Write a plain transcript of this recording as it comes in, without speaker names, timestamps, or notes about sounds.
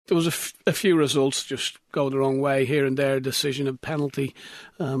there was a few results just go the wrong way here and there, decision and penalty,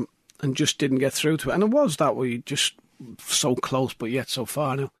 and just didn't get through to it. And it was that way, just so close but yet so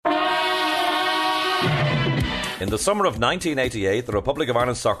far now. In the summer of 1988, the Republic of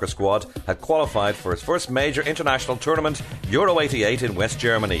Ireland soccer squad had qualified for its first major international tournament, Euro 88 in West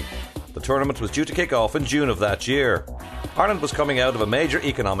Germany. The tournament was due to kick off in June of that year. Ireland was coming out of a major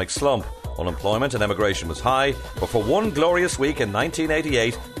economic slump. Unemployment and emigration was high, but for one glorious week in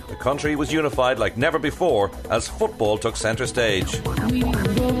 1988, the country was unified like never before as football took centre stage.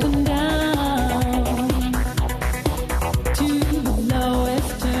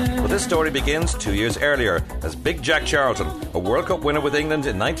 This story begins 2 years earlier, as Big Jack Charlton, a World Cup winner with England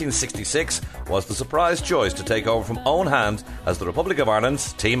in 1966, was the surprise choice to take over from own hand as the Republic of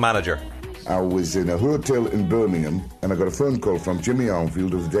Ireland's team manager. I was in a hotel in Birmingham and I got a phone call from Jimmy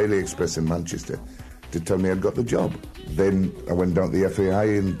Armfield of the Daily Express in Manchester to tell me I'd got the job. Then I went down to the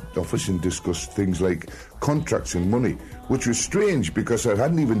FAI office and discussed things like contracts and money, which was strange because I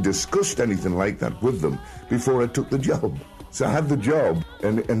hadn't even discussed anything like that with them before I took the job. So I had the job,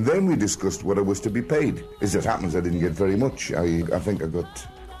 and then we discussed what I was to be paid. As it happens, I didn't get very much. I think I got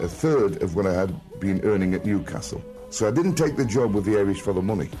a third of what I had been earning at Newcastle. So I didn't take the job with the Irish for the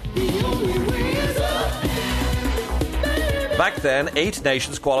money. Back then, 8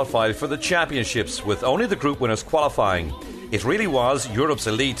 nations qualified for the championships, with only the group winners qualifying. It really was Europe's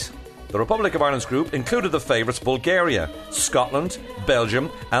elite. The Republic of Ireland's group included the favourites Bulgaria, Scotland, Belgium,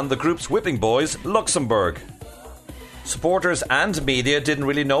 and the group's whipping boys, Luxembourg. Supporters and media didn't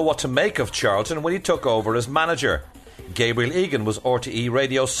really know what to make of Charlton when he took over as manager. Gabriel Egan was RTÉ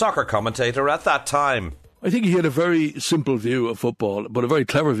radio soccer commentator at that time. I think he had a very simple view of football, but a very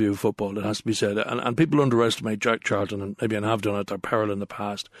clever view of football, it has to be said. And people underestimate Jack Charlton, and maybe have done at their peril in the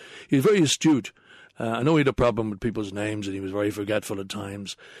past. He was very astute. I know he had a problem with people's names, and he was very forgetful at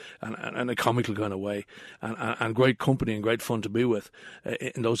times, and a comical kind of way, and great company and great fun to be with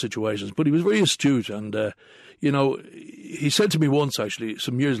in those situations. But he was very astute, and he said to me once, actually,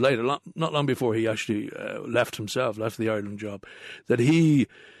 some years later, not long before he actually left the Ireland job, that he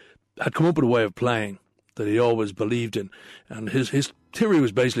had come up with a way of playing that he always believed in, and his theory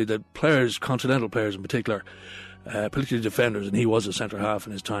was basically that players, continental players in particular, particularly defenders, and he was a centre half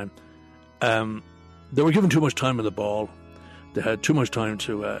in his time, they were given too much time on the ball. They had too much time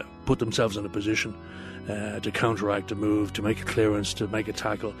to put themselves in a position to counteract a move, to make a clearance, to make a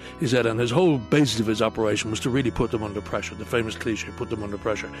tackle. He said, and his whole basis of his operation was to really put them under pressure. The famous cliche, put them under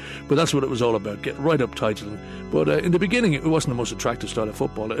pressure. But that's what it was all about, get right up tight to them. But in the beginning, it wasn't the most attractive style of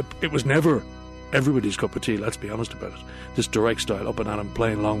football. It was never everybody's cup of tea, let's be honest about it. This direct style, up and at him,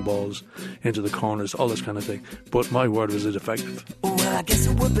 playing long balls into the corners, all this kind of thing. But my word, was it effective. Well, I guess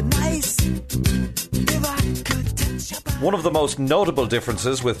it would be nice if I could touch your body. One of the most notable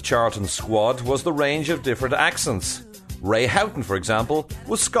differences with Charlton's squad was the range of different accents. Ray Houghton, for example,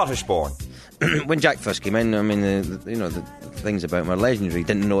 was Scottish-born. When Jack first came in, I mean, the things about him are legendary. He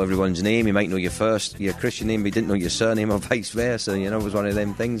didn't know everyone's name. He might know your Christian name, but he didn't know your surname, or vice versa. It was one of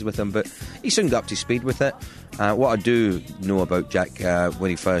them things with him. But he soon got up to speed with it. What I do know about Jack, when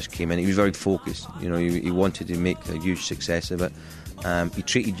he first came in, he was very focused. He wanted to make a huge success of it. He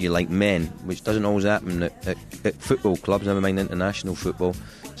treated you like men, which doesn't always happen at football clubs, never mind international football.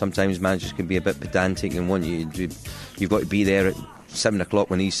 Sometimes managers can be a bit pedantic and want you've got to be there at 7 o'clock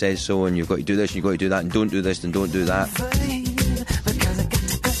when he says so, and you've got to do this and you've got to do that, and don't do this and don't do that.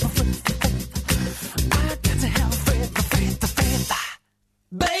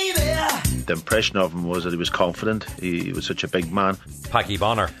 The impression of him was that he was confident. He was such a big man. Packie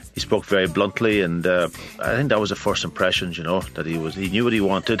Bonner. He spoke very bluntly, and I think that was the first impressions, that he knew what he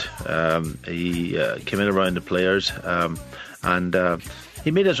wanted. He came in around the players, and he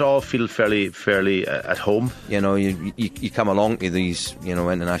made us all feel fairly at home. You come along to these,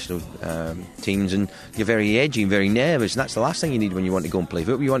 international teams, and you're very edgy and very nervous, and that's the last thing you need when you want to go and play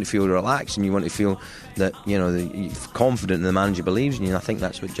football. You want to feel relaxed, and you want to feel that you're confident and the manager believes in you. And I think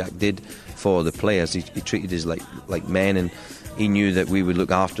that's what Jack did for the players. He treated us like men, and he knew that we would look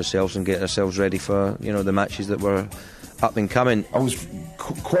after ourselves and get ourselves ready for the matches that were up and coming. I was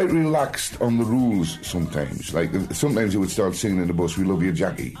quite relaxed on the rules sometimes. Like, sometimes he would start singing in the bus, "We love you,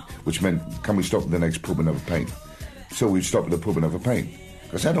 Jackie," which meant, can we stop at the next pub and have a pint? So we'd stop at the pub and have a pint.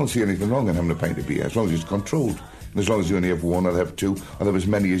 Because I don't see anything wrong in having a pint of beer, as long as it's controlled. And as long as you only have one, or have two, or have as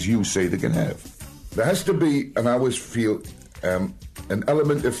many as you say they can have. There has to be, and I always feel, an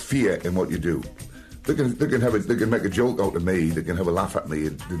element of fear in what you do. They can make a joke out of me, they can have a laugh at me,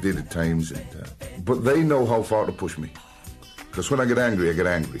 they did at times, but they know how far to push me. Because when I get angry,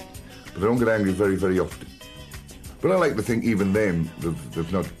 but I don't get angry very, very often. But I like to think even them,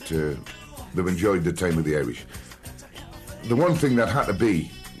 they've enjoyed the time with the Irish. The one thing that had to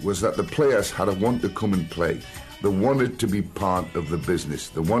be was that the players had to want to come and play. They wanted to be part of the business.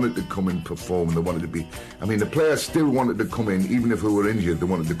 They wanted to come and perform. They wanted to be... I mean, the players still wanted to come in, even if they were injured, they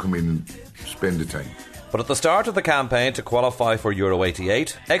wanted to come in and spend the time. But at the start of the campaign to qualify for Euro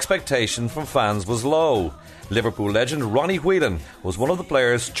 88, expectation from fans was low. Liverpool legend Ronnie Whelan was one of the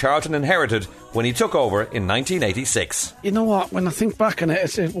players Charlton inherited when he took over in 1986. You know what? When I think back on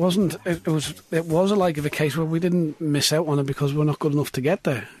it, it was a like of a case where we didn't miss out on it because we're not good enough to get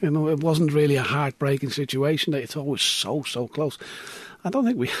there. You know, it wasn't really a heartbreaking situation. It's always so close. I don't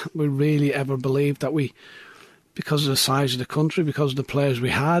think we really ever believed that we, because of the size of the country, because of the players we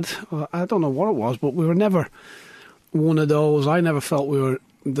had, I don't know what it was, but we were never one of those. I never felt we were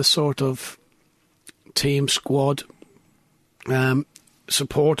the sort of team, squad,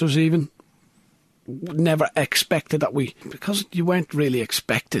 supporters even, never expected that because you weren't really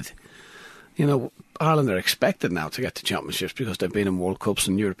expected. You know, Ireland are expected now to get to championships because they've been in World Cups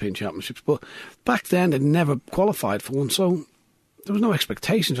and European championships, but back then they'd never qualified for one, so there was no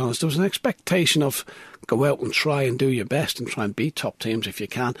expectations on us. There was an expectation of go out and try and do your best and try and beat top teams if you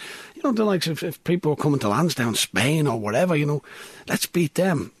can. You know, the likes of if people were coming to Lansdowne, Spain or whatever, you know, let's beat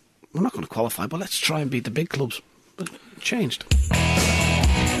them. We're not going to qualify, but let's try and beat the big clubs. But it changed.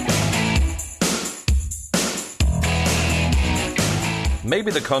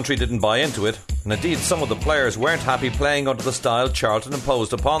 Maybe the country didn't buy into it, and indeed some of the players weren't happy playing under the style Charlton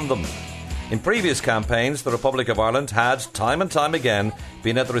imposed upon them. In previous campaigns, the Republic of Ireland had, time and time again,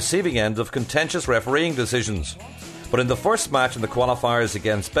 been at the receiving end of contentious refereeing decisions. But in the first match in the qualifiers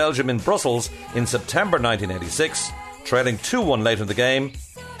against Belgium in Brussels in September 1986, trailing 2-1 late in the game,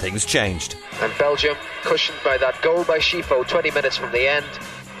 things changed. And Belgium, cushioned by that goal by Schifo 20 minutes from the end,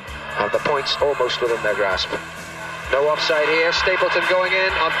 have the points almost within their grasp. No offside here, Stapleton going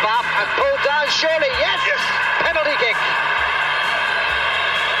in on Bath and pulled down, surely, yes! Penalty kick.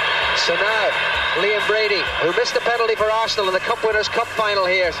 So now, Liam Brady, who missed the penalty for Arsenal in the Cup Winners' Cup final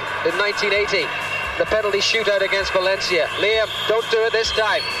here in 1980, the penalty shootout against Valencia. Liam, don't do it this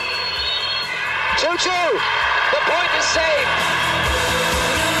time. 2-2, the point is saved.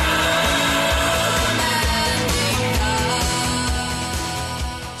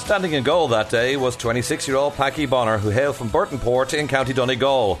 Standing in goal that day was 26-year-old Packie Bonner, who hailed from Burtonport in County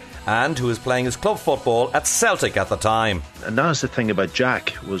Donegal and who was playing his club football at Celtic at the time. And that's the thing about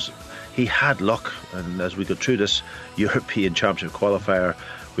Jack, was he had luck, and as we go through this European Championship qualifier,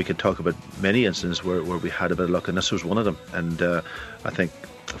 we could talk about many instances where we had a bit of luck, and this was one of them. And I think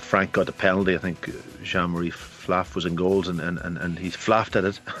Frank got the penalty. I think Jean-Marie Flaff was in goals, and he flaffed at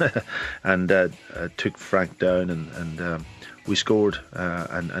it and took Frank down, and we scored,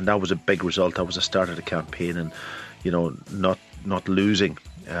 and that was a big result. That was the start of the campaign, and you know, not losing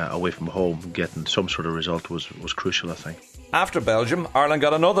away from home, getting some sort of result was crucial, I think. After Belgium, Ireland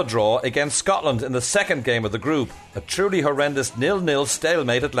got another draw against Scotland in the second game of the group, a truly horrendous 0-0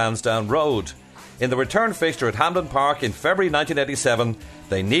 stalemate at Lansdowne Road. In the return fixture at Hampden Park in February 1987,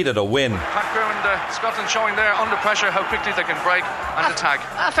 they needed a win. Background, Scotland showing there under pressure how quickly they can break and attack.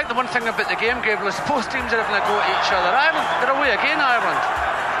 I think the one thing about the game, Gabriel, is both teams are having a go at each other. Ireland, they're away again, Ireland.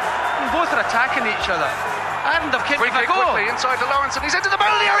 And both are attacking each other. Ireland have kicked a goal. Quickly inside to Lawrenson. He's into the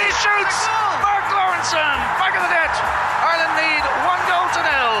middle here. He shoots. Mark Lawrenson. Back of the net. Ireland need 1 goal to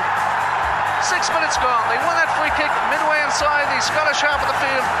 0. 6 minutes gone. They won that free kick midway inside the Scottish half of the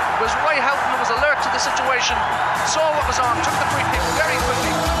field. It was Ray Houghton who was alert to the situation, saw what was on, took the free kick very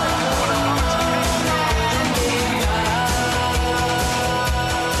quickly.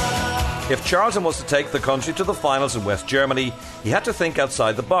 If Charlton was to take the country to the finals in West Germany, he had to think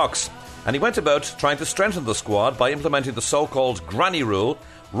outside the box. And he went about trying to strengthen the squad by implementing the so-called granny rule,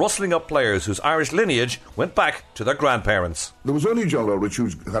 rustling up players whose Irish lineage went back to their grandparents. There was only John Lawrence who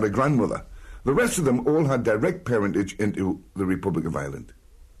had a grandmother. The rest of them all had direct parentage into the Republic of Ireland.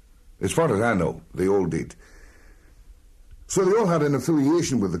 As far as I know, they all did. So they all had an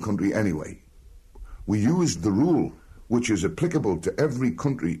affiliation with the country anyway. We used the rule which is applicable to every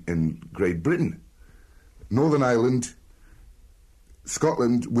country in Great Britain. Northern Ireland,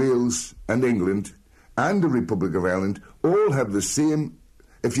 Scotland, Wales and England and the Republic of Ireland all have the same.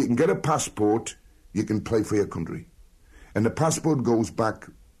 If you can get a passport, you can play for your country. And the passport goes back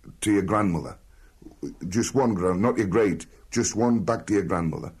to your grandmother. Just one not your great, just one back to your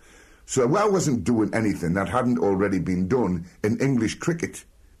grandmother. So I wasn't doing anything that hadn't already been done in English cricket,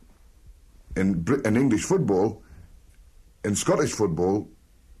 in English football, in Scottish football,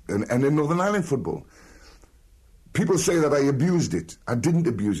 and in Northern Ireland football. People say that I abused it. I didn't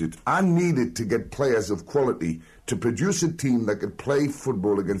abuse it. I needed to get players of quality to produce a team that could play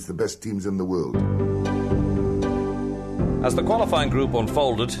football against the best teams in the world. As the qualifying group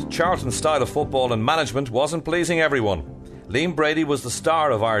unfolded, Charlton's style of football and management wasn't pleasing everyone. Liam Brady was the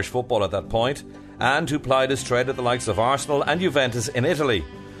star of Irish football at that point, and who plied his trade at the likes of Arsenal and Juventus in Italy,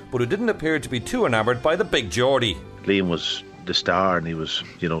 but who didn't appear to be too enamoured by the big Geordie. Liam was the star, and he was,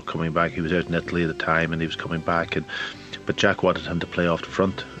 coming back. He was out in Italy at the time, and he was coming back. But Jack wanted him to play off the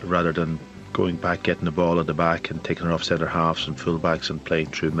front rather than going back, getting the ball at the back and taking it off centre halves and full backs and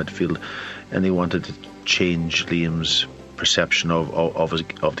playing through midfield. And he wanted to change Liam's perception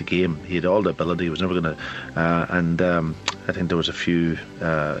of the game. He had all the ability. He was never going to. I think there was a few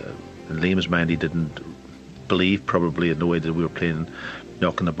in Liam's mind. He didn't believe probably in the way that we were playing,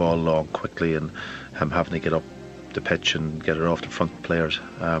 knocking the ball along quickly and him having to get up the pitch and get it off the front players,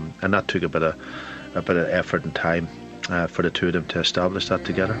 and that took a bit of effort and time for the two of them to establish that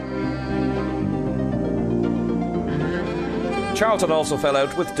together. Charlton also fell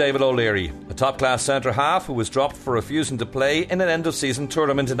out with David O'Leary, a top-class centre-half who was dropped for refusing to play in an end-of-season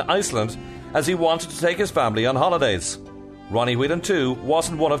tournament in Iceland as he wanted to take his family on holidays. Ronnie Whelan too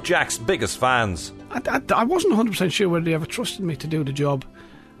wasn't one of Jack's biggest fans. I wasn't 100% sure whether he ever trusted me to do the job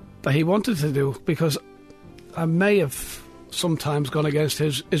that he wanted to do, because I may have sometimes gone against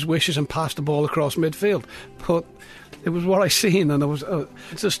his wishes and passed the ball across midfield, but it was what I seen, and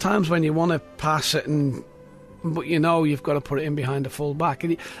there's times when you want to pass it, but you've got to put it in behind the full back,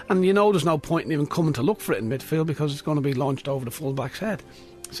 and there's no point in even coming to look for it in midfield because it's going to be launched over the full back's head.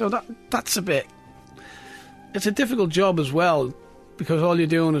 So that's a bit. It's a difficult job as well, because all you're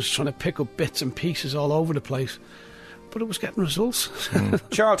doing is trying to pick up bits and pieces all over the place. But it was getting results.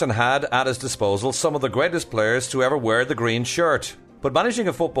 Charlton had at his disposal some of the greatest players to ever wear the green shirt. But managing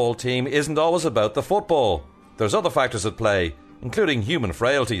a football team isn't always about the football. There's other factors at play, including human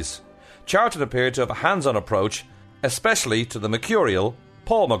frailties. Charlton appeared to have a hands-on approach, especially to the mercurial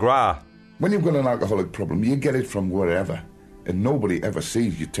Paul McGrath. When you've got an alcoholic problem, you get it from wherever, and nobody ever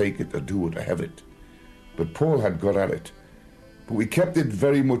sees you take it or do it or have it. But Paul had got at it. But we kept it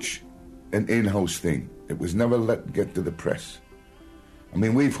very much an in-house thing. It was never let get to the press. I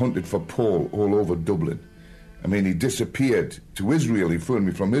mean, we've hunted for Paul all over Dublin. I mean, he disappeared to Israel. He phoned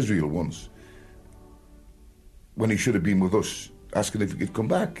me from Israel once when he should have been with us, asking if he could come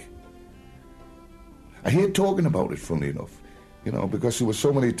back. I hate talking about it, funnily enough, because there were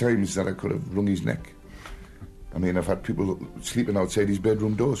so many times that I could have wrung his neck. I mean, I've had people sleeping outside his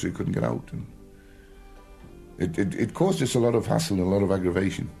bedroom door so he couldn't get out. And it caused us a lot of hassle and a lot of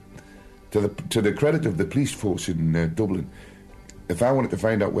aggravation. To the credit of the police force in Dublin, if I wanted to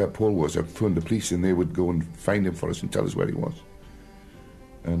find out where Paul was, I'd phone the police and they would go and find him for us and tell us where he was.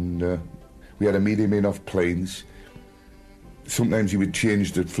 And we had to meet him in off planes. Sometimes he would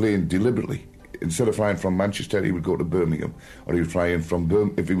change the plane deliberately. Instead of flying from Manchester, he would go to Birmingham, or he would fly in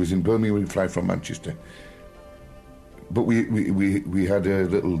from if he was in Birmingham, he would fly from Manchester. But we had a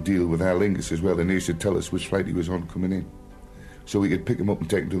little deal with Aer Lingus as well, and they used to tell us which flight he was on coming in, so we could pick him up and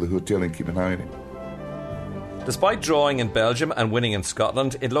take him to the hotel and keep an eye on him. Despite drawing in Belgium and winning in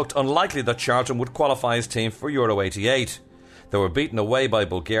Scotland, it looked unlikely that Charlton would qualify his team for Euro 88. They were beaten away by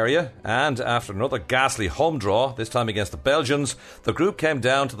Bulgaria, and after another ghastly home draw, this time against the Belgians, the group came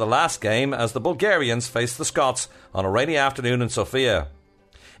down to the last game as the Bulgarians faced the Scots on a rainy afternoon in Sofia.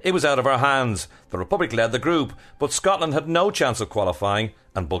 It was out of our hands. The Republic led the group, but Scotland had no chance of qualifying,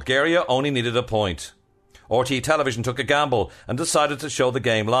 and Bulgaria only needed a point. RTÉ Television took a gamble and decided to show the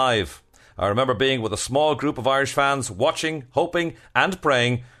game live. I remember being with a small group of Irish fans, watching, hoping and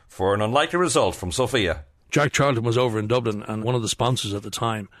praying for an unlikely result from Sofia. Jack Charlton was over in Dublin, and one of the sponsors at the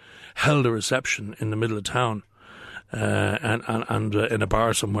time held a reception in the middle of town, and in a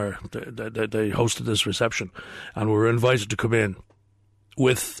bar somewhere. They hosted this reception, and we were invited to come in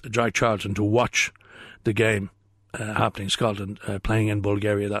with Jack Charlton to watch the game happening, Scotland playing in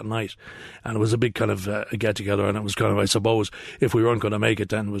Bulgaria that night. And it was a big kind of a get-together, and it was kind of, I suppose, if we weren't going to make it,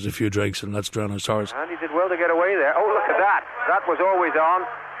 then it was a few drinks and let's drown our sorrows. And he did well to get away there. Oh, look at that. That was always on.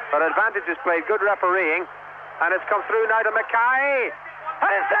 But advantage is played, good refereeing. And it's come through now to Mackay.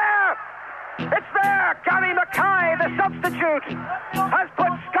 And it's there! It's there! Gary Mackay, the substitute, has put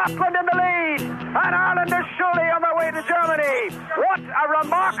Scotland in the lead. And Ireland is surely on their way to Germany. What a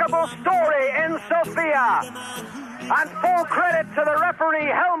remarkable story in Sofia. And full credit to the referee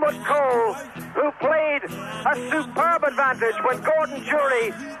Helmut Kohl, who played a superb advantage when Gordon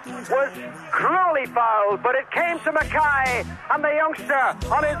Jury was cruelly fouled. But it came to Mackay, and the youngster,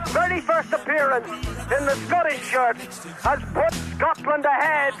 on his very first appearance in the Scottish shirt, has put Scotland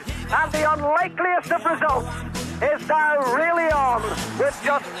ahead, and the unlikeliest of results is now really on with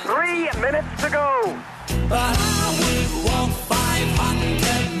just 3 minutes to go. But I would walk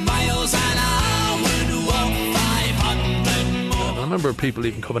 500 miles and I would walk 500 more. I remember people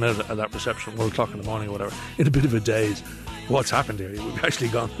even coming out at that reception at 1 o'clock in the morning or whatever in a bit of a daze. What's happened here? We've actually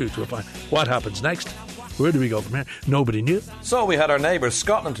gone through to a final. What happens next? Where do we go from here? Nobody knew. So we had our neighbours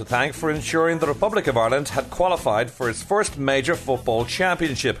Scotland to thank for ensuring the Republic of Ireland had qualified for its first major football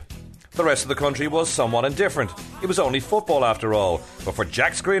championship. The rest of the country was somewhat indifferent. It was only football after all. But for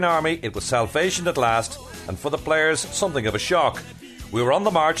Jack's Green Army, it was salvation at last, and for the players, something of a shock. We were on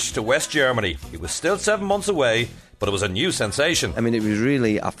the march to West Germany. It was still 7 months away, but it was a new sensation. I mean, it was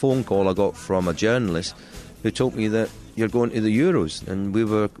really a phone call I got from a journalist who told me that you're going to the Euros, and we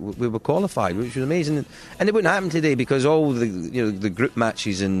were qualified, which was amazing. And it wouldn't happen today because all the group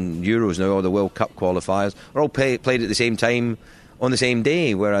matches in Euros now, all the World Cup qualifiers, are all played at the same time on the same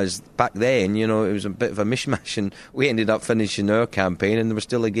day, whereas back then, it was a bit of a mishmash, and we ended up finishing our campaign and there was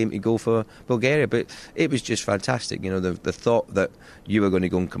still a game to go for Bulgaria. But it was just fantastic, the thought that you were going to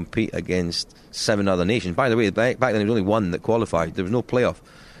go and compete against 7 other nations. By the way, back then there was only 1 that qualified. There was no playoff.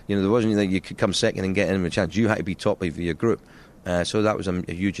 There wasn't that you could come second and get in with a chance. You had to be top of your group. So that was a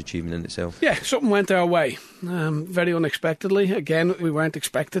huge achievement in itself. Yeah, something went our way. Very unexpectedly. Again, we weren't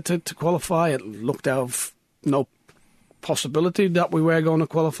expected to qualify. It looked out of no possibility that we were going to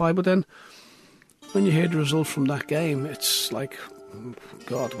qualify. But then when you hear the result from that game, it's like,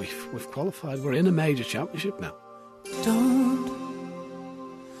 God, we've qualified. We're in a major championship now.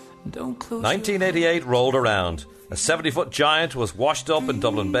 Don't close 1988 rolled around. A 70-foot giant was washed up in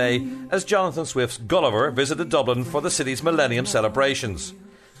Dublin Bay as Jonathan Swift's Gulliver visited Dublin for the city's Millennium celebrations.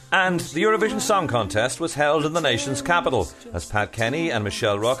 And the Eurovision Song Contest was held in the nation's capital as Pat Kenny and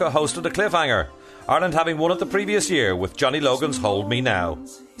Michelle Rocca hosted a cliffhanger, Ireland having won it the previous year with Johnny Logan's Hold Me Now.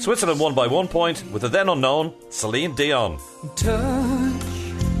 Switzerland won by 1 point with the then unknown Celine Dion.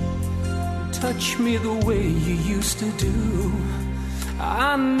 Touch me the way you used to do.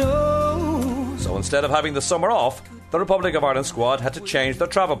 I know. So instead of having the summer off, the Republic of Ireland squad had to change their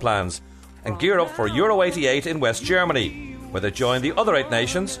travel plans and gear up for Euro 88 in West Germany, where they joined the other 8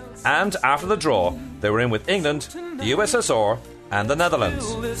 nations, and after the draw, they were in with England, the USSR and the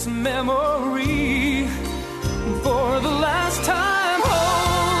Netherlands. This memory for the last time.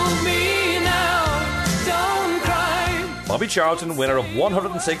 Hold me now, don't cry. Bobby Charlton, winner of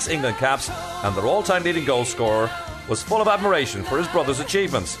 106 England caps and their all-time leading goal scorer, was full of admiration for his brother's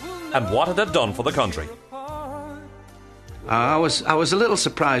achievements and what it had done for the country. I was a little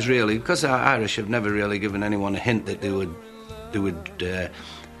surprised, really, because our Irish have never really given anyone a hint that they would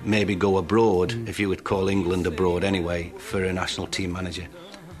maybe go abroad, if you would call England abroad anyway, for a national team manager.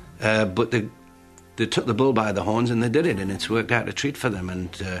 But they took the bull by the horns and they did it, and it's worked out a treat for them.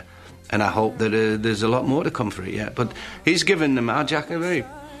 And I hope that there's a lot more to come for it yet. But he's given them,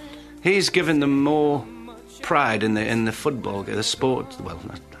 he's given them more pride in the football, the sport. Well,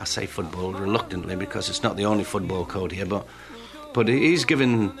 I say football reluctantly because it's not the only football code here, but he's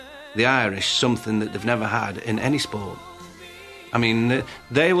given the Irish something that they've never had in any sport. I mean,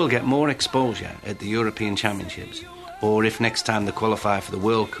 they will get more exposure at the European Championships, or if next time they qualify for the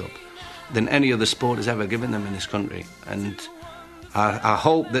World Cup, than any other sport has ever given them in this country. And I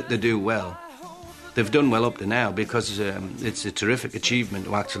hope that they do well. They've done well up to now because it's a terrific achievement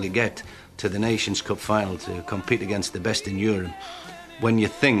to actually get to the Nations Cup final, to compete against the best in Europe, when you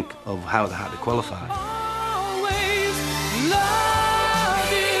think of how they had to qualify.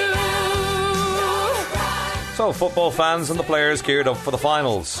 So football fans and the players geared up for the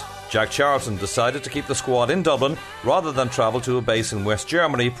finals. Jack Charlton decided to keep the squad in Dublin rather than travel to a base in West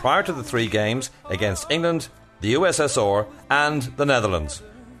Germany prior to the 3 games against England, the USSR and the Netherlands.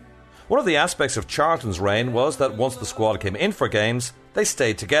 One of the aspects of Charlton's reign was that once the squad came in for games, they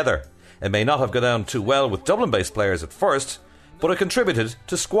stayed together. It may not have gone down too well with Dublin-based players at first, but it contributed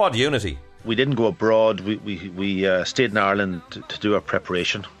to squad unity. We didn't go abroad. We stayed in Ireland to do our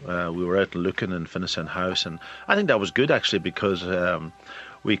preparation. We were out looking and finishing house, and I think that was good actually, because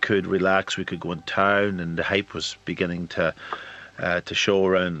we could relax, we could go in town, and the hype was beginning to show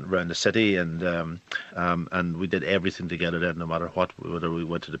around the city, and we did everything together then, no matter what, whether we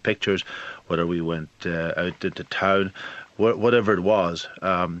went to the pictures, whether we went out into town, whatever it was,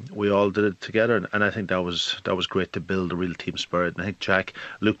 we all did it together, and I think that was great to build a real team spirit. And I think Jack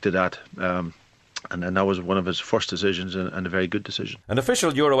looked at that, and that was one of his first decisions, and a very good decision. An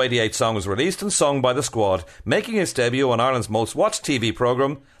official Euro 88 song was released and sung by the squad, making its debut on Ireland's most watched TV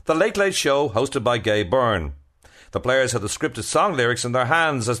programme, The Late Late Show, hosted by Gay Byrne. The players had the scripted song lyrics in their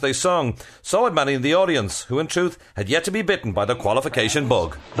hands as they sung, so had many in the audience, who in truth had yet to be bitten by the qualification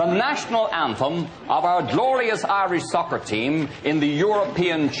bug. The national anthem of our glorious Irish soccer team in the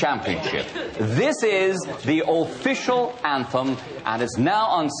European Championship. This is the official anthem and it's now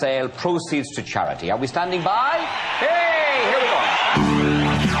on sale, proceeds to charity. Are we standing by? Hey, here we go.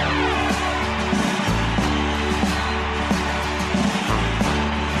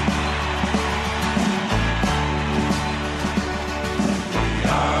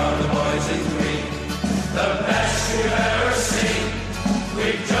 The best you've ever seen.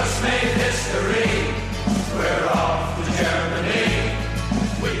 We've just made history. We're off to Germany.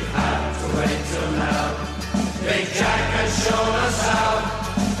 We've had to wait till now. Big Jack has shown us how.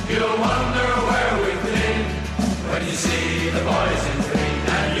 You'll wonder where we've been when you see the boys in green.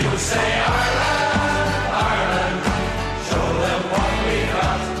 And you'll say, Ireland, Ireland, show them what we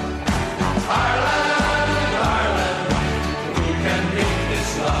got. Ireland, Ireland, who can beat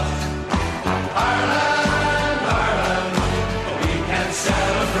this lot? Ireland,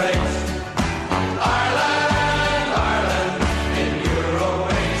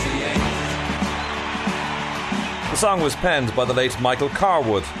 The song was penned by the late Michael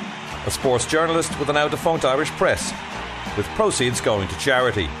Carwood, a sports journalist with a now defunct Irish press, with proceeds going to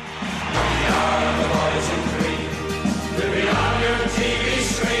charity.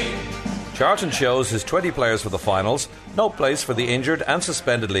 Charlton chose his 20 players for the finals, no place for the injured and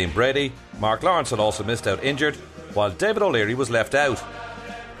suspended Liam Brady. Mark Lawrence had also missed out injured, while David O'Leary was left out.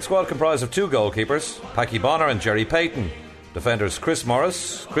 The squad comprised of 2 goalkeepers, Packie Bonner and Jerry Payton. Defenders Chris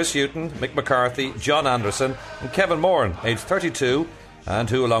Morris, Chris Houghton, Mick McCarthy, John Anderson and Kevin Moran, aged 32, and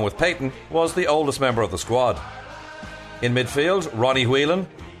who, along with Payton, was the oldest member of the squad. In midfield, Ronnie Whelan,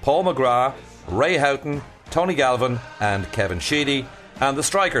 Paul McGrath, Ray Houghton, Tony Galvin and Kevin Sheedy, and the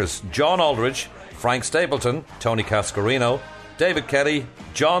strikers John Aldridge, Frank Stapleton, Tony Cascarino, David Kelly,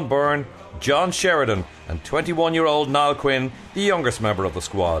 John Byrne, John Sheridan and 21-year-old Niall Quinn, the youngest member of the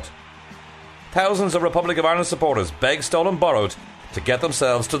squad. Thousands of Republic of Ireland supporters begged, stole and borrowed to get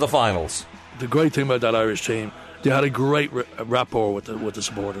themselves to the finals. The great thing about that Irish team, they had a great rapport with the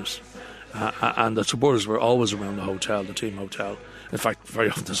supporters. And the supporters were always around the hotel, the team hotel. In fact, very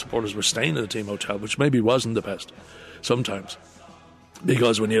often the supporters were staying at the team hotel, which maybe wasn't the best sometimes.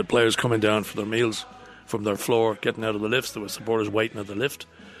 Because when you had players coming down for their meals from their floor, getting out of the lifts, there were supporters waiting at the lift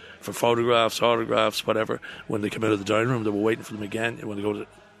for photographs, autographs, whatever. When they come out of the dining room, they were waiting for them again. When they go to,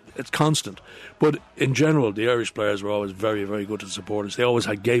 it's constant. But in general, the Irish players were always very, very good to the supporters. They always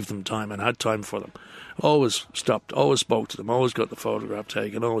gave them time and had time for them. Always stopped, always spoke to them, always got the photograph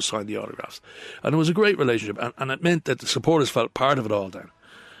taken, always signed the autographs. And it was a great relationship. And it meant that the supporters felt part of it all then.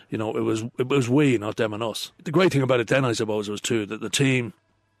 You know, it was we, not them and us. The great thing about it then, I suppose, was too that the team,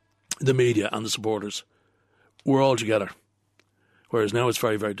 the media and the supporters were all together. Whereas now it's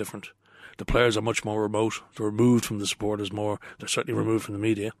very, very different. The players are much more remote. They're removed from the supporters more. They're certainly removed from the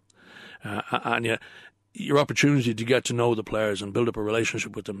media. And yet, your opportunity to get to know the players and build up a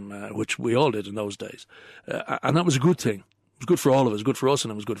relationship with them, which we all did in those days. And that was a good thing. It was good for all of us, good for us,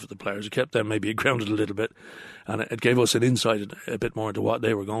 and it was good for the players. It kept them maybe grounded a little bit, and it gave us an insight a bit more into what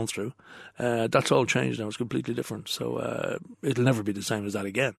they were going through. That's all changed now. It's completely different. So it'll never be the same as that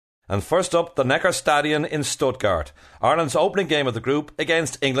again. And first up, the Neckarstadion in Stuttgart. Ireland's opening game of the group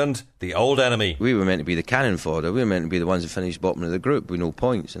against England, the old enemy. We were meant to be the cannon fodder. We were meant to be the ones that finished bottom of the group with no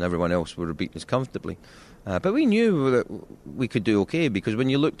points, and everyone else would have beaten us comfortably. But we knew that we could do okay, because when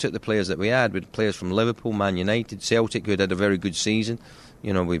you looked at the players that we had players from Liverpool, Man United, Celtic, who had a very good season.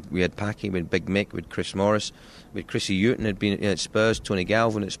 You know, we had Packie, we had Big Mick, we had Chris Morris, we had Chrissy Houghton had been at Spurs, Tony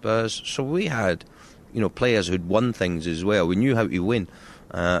Galvin at Spurs. So we had, players who'd won things as well. We knew how to win.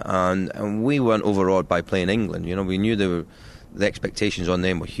 And we weren't overawed by playing England. We knew the expectations on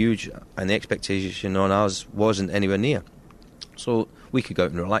them were huge, and the expectation on us wasn't anywhere near. So we could go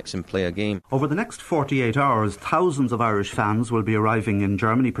out and relax and play a game. Over the next 48 hours, thousands of Irish fans will be arriving in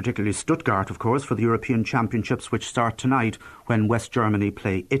Germany, particularly Stuttgart, of course, for the European Championships, which start tonight when West Germany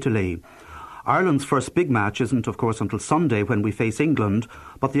play Italy. Ireland's first big match isn't, of course, until Sunday when we face England,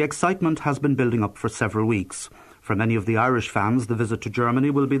 but the excitement has been building up for several weeks. For many of the Irish fans, the visit to Germany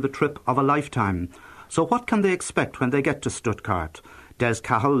will be the trip of a lifetime. So what can they expect when they get to Stuttgart? Des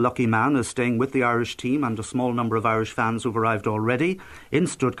Cahill, lucky man, is staying with the Irish team and a small number of Irish fans who've arrived already in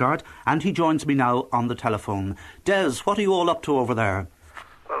Stuttgart, and he joins me now on the telephone. Des, what are you all up to over there?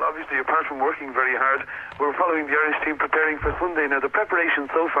 Well, obviously, apart from working very hard, we're following the Irish team preparing for Sunday. Now, the preparations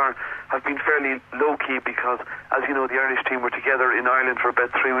so far have been fairly low-key because, as you know, the Irish team were together in Ireland for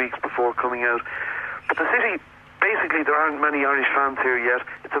about 3 weeks before coming out. But the city basically, there aren't many Irish fans here yet.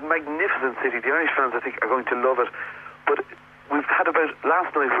 It's a magnificent city. The Irish fans, I think, are going to love it. But we've had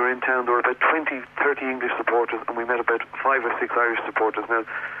last night we were in town, there were about 20, 30 English supporters, and we met about 5 or 6 Irish supporters. Now,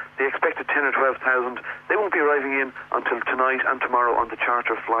 they expected 10 or 12,000. They won't be arriving in until tonight and tomorrow on the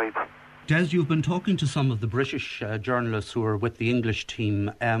charter flights. Des, you've been talking to some of the British journalists who are with the English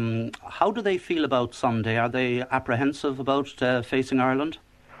team. How do they feel about Sunday? Are they apprehensive about facing Ireland?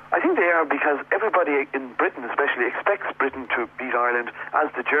 I think they are, because everybody in Britain especially expects Britain to beat Ireland, as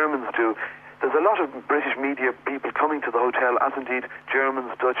the Germans do. There's a lot of British media people coming to the hotel, as indeed Germans,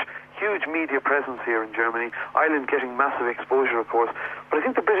 Dutch. Huge media presence here in Germany. Ireland getting massive exposure, of course. But I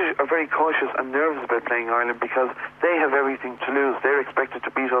think the British are very cautious and nervous about playing Ireland, because they have everything to lose. They're expected to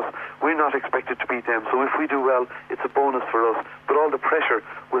beat us. We're not expected to beat them. So if we do well, it's a bonus for us. But all the pressure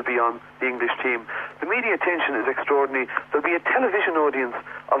will be on the English team. The media attention is extraordinary. There'll be a television audience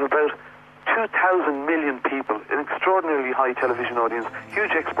of about 2,000 million people, an extraordinarily high television audience,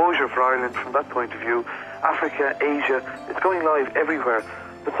 huge exposure for Ireland from that point of view. Africa, Asia, it's going live everywhere.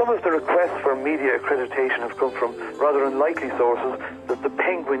 But some of the requests for media accreditation have come from rather unlikely sources. There's the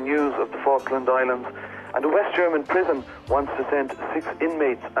Penguin News of the Falkland Islands, and a West German prison wants to send 6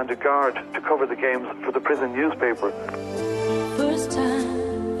 inmates and a guard to cover the games for the prison newspaper. First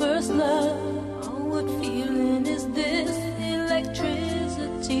time, first love, oh, what feeling is this?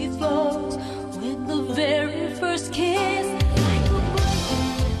 Electricity flows with the very first kiss.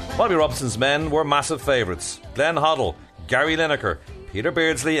 Bobby Robson's men were massive favourites. Glenn Hoddle, Gary Lineker, Peter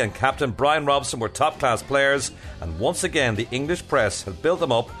Beardsley and Captain Brian Robson were top-class players, and once again the English press had built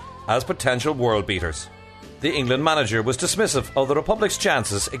them up as potential world beaters. The England manager was dismissive of the Republic's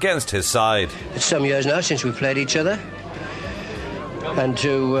chances against his side. It's some years now since we played each other, and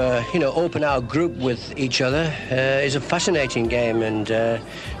to open our group with each other is a fascinating game, and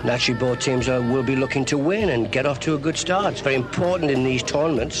naturally both teams will be looking to win and get off to a good start. It's very important in these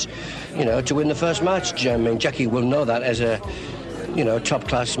tournaments, to win the first match. I mean, Jackie will know that as a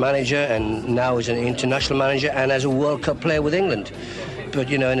top-class manager, and now as an international manager and as a World Cup player with England.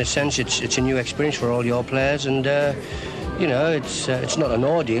 But, in a sense, it's a new experience for all your players, and, it's not an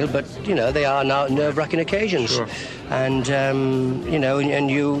ordeal, but, they are now nerve-wracking occasions. Sure. And,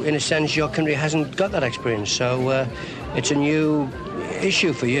 and you, in a sense, your country hasn't got that experience. So it's a new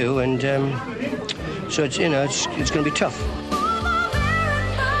issue for you, and so it's going to be tough.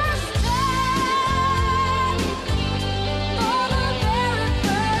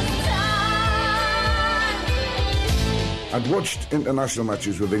 I'd watched international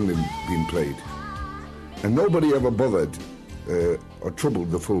matches with England being played, and nobody ever bothered or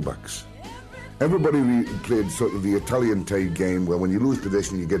troubled the fullbacks. Everybody played sort of the Italian-type game, where when you lose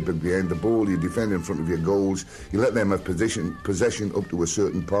possession, you get behind the ball, you defend in front of your goals, you let them have possession up to a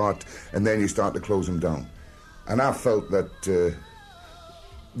certain part, and then you start to close them down. And I felt that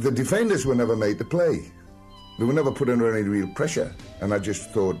the defenders were never made to play. They were never put under any real pressure. And I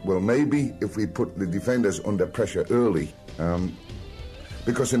just thought, well, maybe if we put the defenders under pressure early,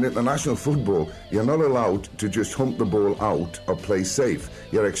 because in international football, you're not allowed to just hump the ball out or play safe.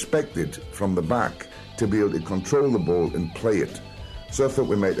 You're expected from the back to be able to control the ball and play it. So I thought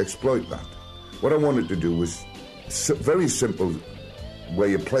we might exploit that. What I wanted to do was very simple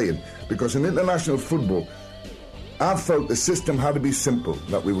way of playing, because in international football, I felt the system had to be simple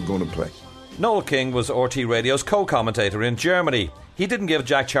that we were going to play. Noel King was RTÉ Radio's co-commentator in Germany. He didn't give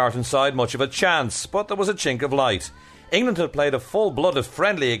Jack Charlton's side much of a chance, but there was a chink of light. England had played a full-blooded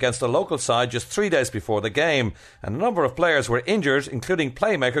friendly against a local side just 3 days before the game, and a number of players were injured, including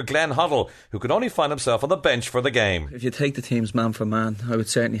playmaker Glenn Hoddle, who could only find himself on the bench for the game. If you take the teams man for man, I would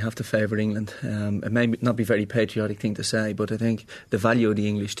certainly have to favour England. It may not be a very patriotic thing to say, but I think the value of the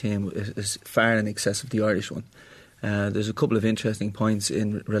English team is far in excess of the Irish one. There's a couple of interesting points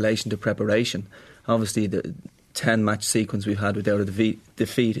in relation to preparation. Obviously, the 10-match sequence we've had without a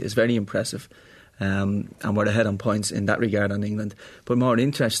defeat is very impressive. And we're ahead on points in that regard on England. But more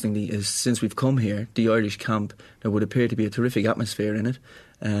interestingly is, since we've come here, the Irish camp, there would appear to be a terrific atmosphere in it.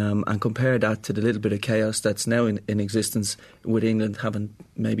 And compare that to the little bit of chaos that's now in existence, with England having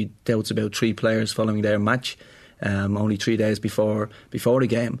maybe doubts about 3 players following their match only 3 days before the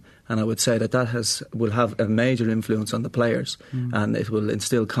game. And I would say that will have a major influence on the players, and it will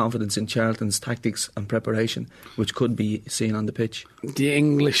instill confidence in Charlton's tactics and preparation, which could be seen on the pitch. The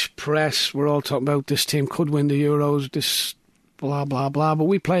English press, we're all talking about this team could win the Euros, this blah, blah, blah, but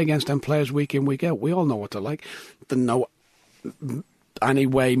we play against them players week in, week out. We all know what they're like. They know any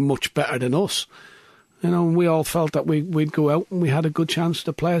way much better than us. We all felt that we'd go out and we had a good chance.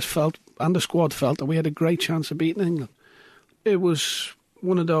 The players felt, and the squad felt, that we had a great chance of beating England. It was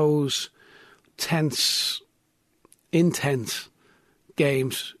one of those tense intense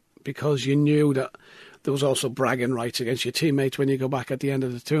games because you knew that there was also bragging rights against your teammates when you go back at the end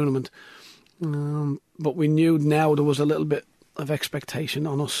of the tournament. But we knew now there was a little bit of expectation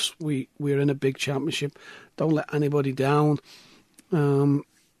on us. We're in a big championship. Don't let anybody down. So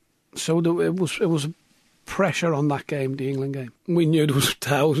it was pressure on that game, the England game. We knew there was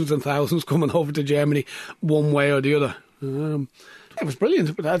thousands and thousands coming over to Germany one way or the other. It was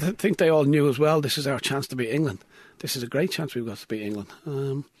brilliant, but I think they all knew as well, this is our chance to beat England. This is a great chance we've got to beat England.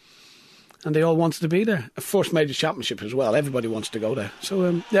 And they all wanted to be there. A first major championship as well. Everybody wants to go there.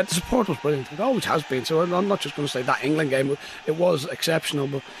 So, the support was brilliant. It always has been. So I'm not just going to say that England game. It was exceptional,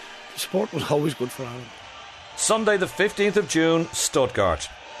 but the support was always good for Ireland. Sunday the 15th of June, Stuttgart.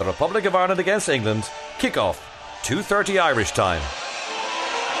 The Republic of Ireland against England. Kick-off, 2:30 Irish time.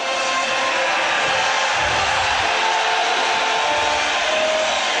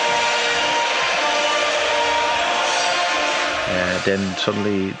 Then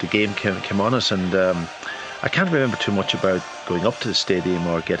suddenly the game came on us, and I can't remember too much about going up to the stadium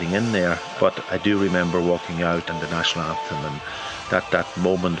or getting in there, but I do remember walking out and the national anthem, and that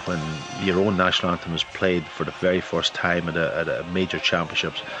moment when your own national anthem is played for the very first time at a major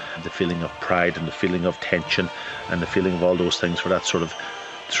championships, the feeling of pride and the feeling of tension and the feeling of all those things for that sort of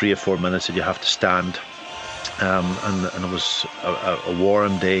 3 or 4 minutes that you have to stand. And it was a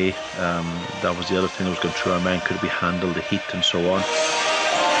warm day. That was the other thing that was going through our mind. Could it be handled, the heat and so on?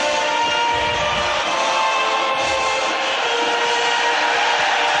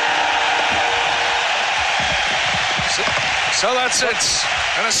 So that's it.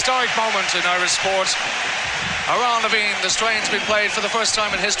 An historic moment in Irish sport. Around Levine, the strain's been played for the first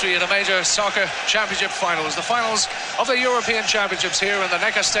time in history at a major soccer championship finals. The finals of the European Championships here in the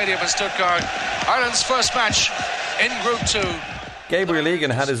Neckar Stadium in Stuttgart. Ireland's first match in Group 2. Gabriel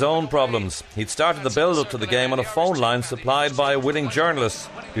Egan had his own problems. He'd started the build-up to the game on a phone line supplied by a willing journalist,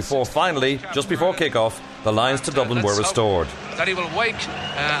 before finally, just before kick-off, the lines to Dublin were restored. That he will wait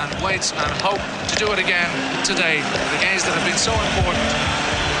and wait and hope to do it again today. The games that have been so important.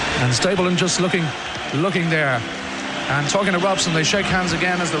 And Stapleton just looking there and talking to Robson. They shake hands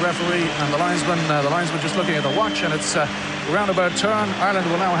again as the referee and the linesman just looking at the watch, and it's a roundabout turn. Ireland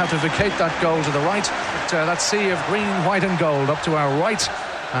will now have to vacate that goal to the right. That sea of green, white and gold up to our right,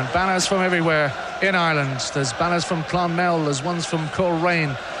 and banners from everywhere in Ireland. There's banners from Clonmel, there's ones from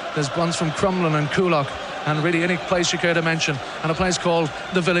Coleraine, there's ones from Crumlin and Coolock, and really any place you care to mention, and a place called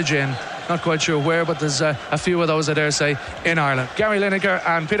the Village Inn. Not quite sure where, but there's a few of those, I dare say, in Ireland. Gary Lineker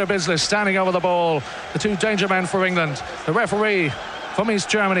and Peter Bisley standing over the ball, the two danger men for England. The referee from East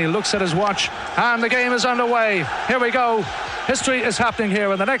Germany looks at his watch, and the game is underway. Here we go. History is happening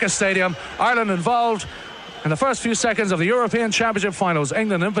here in the Neckar Stadium. Ireland involved in the first few seconds of the European Championship finals.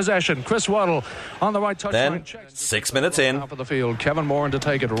 England in possession. Chris Waddle on the right touchline. Then, 6 minutes in. Top of the field. Kevin Moran to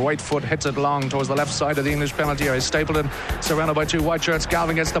take it. Right foot hits it long towards the left side of the English penalty area. Stapleton surrounded by two white shirts.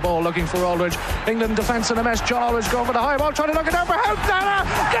 Galvin gets the ball looking for Aldridge. England defence in a mess. John Aldridge going for the high ball, trying to knock it down for Houghton.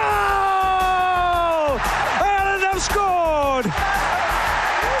 Goal! Ireland have scored!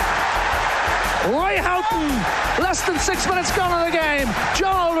 Roy Houghton, less than 6 minutes gone in the game.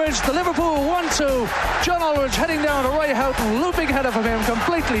 John Aldridge, the Liverpool 1-2. John Aldridge heading down to Roy Houghton, looping header from him,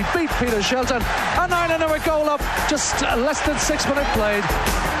 completely beat Peter Shelton. And Ireland have a goal up, just less than 6 minutes played.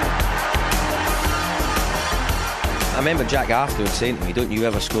 I remember Jack afterwards saying to me, don't you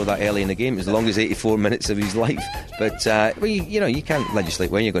ever score that early in the game, as long as 84 minutes of his life. But, you can't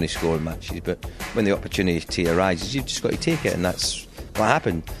legislate when you're going to score in matches, but when the opportunity arises, you've just got to take it, and that's what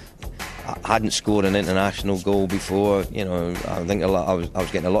happened. I hadn't scored an international goal before. I think I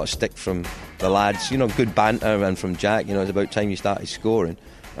was getting a lot of stick from the lads. Good banter, and from Jack. It's about time you started scoring,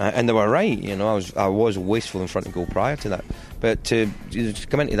 and they were right. I was wasteful in front of goal prior to that, but to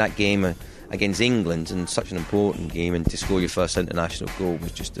come into that game against England, and such an important game, and to score your first international goal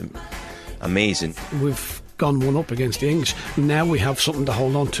was just amazing. We've gone one up against the English. Now we have something to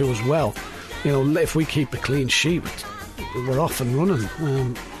hold on to as well. If we keep a clean sheet, we're off and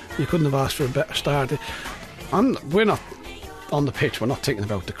running. You couldn't have asked for a better start. We're not on the pitch, we're not thinking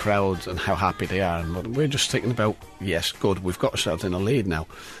about the crowds and how happy they are, but we're just thinking about, yes, good, we've got ourselves in a lead now.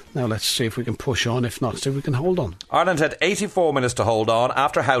 Now let's see if we can push on. If not, see if we can hold on. Ireland had 84 minutes to hold on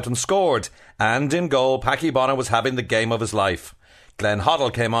after Houghton scored, and in goal, Packie Bonner was having the game of his life. Glenn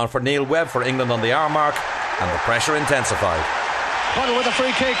Hoddle came on for Neil Webb for England on the hour mark, and the pressure intensified. Bonner with a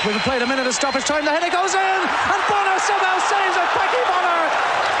free kick. We've played a minute of stoppage time. The header goes in, and Bonner somehow saves it. Packie Bonner,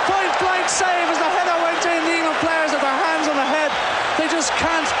 point blank save as the header went in. The England players have their hands on the head. They just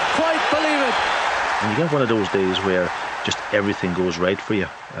can't quite believe it. And you get one of those days where just everything goes right for you.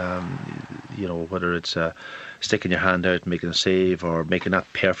 whether it's sticking your hand out, making a save, or making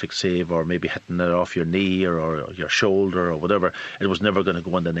that perfect save, or maybe hitting it off your knee or your shoulder or whatever, it was never going to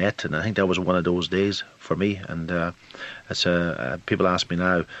go in the net. And I think that was one of those days for me. And people ask me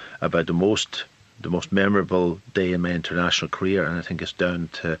now about the most memorable day in my international career, and I think it's down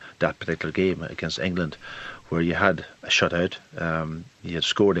to that particular game against England, where you had a shutout, you had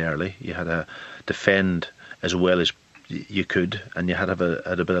scored early, you had to defend as well as you could, and you had a bit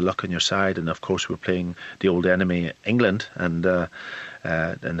of luck on your side. And of course we were playing the old enemy England, and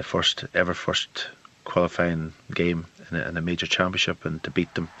in the first qualifying game in a major championship, and to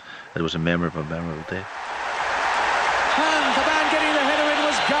beat them, it was a memorable day. And the man getting the header in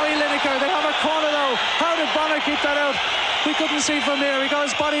was Gary Lineker. They have a corner though. How did Bonner keep that out? We couldn't see from here. He got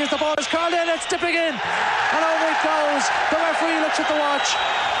his body as the ball is curled in. It's dipping in, and over it goes. The referee looks at the watch,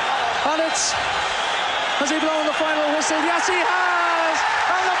 and has he blown the final whistle? Yes, he has!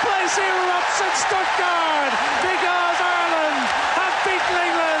 And the place erupts in Stuttgart because Ireland have beaten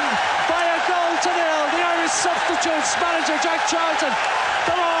England by 1-0. The Irish substitutes, manager Jack Charlton,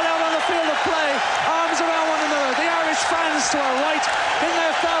 they're all out on the field of play, arms around one another. The Irish fans to our right, in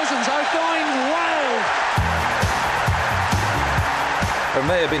their thousands, are going wild. There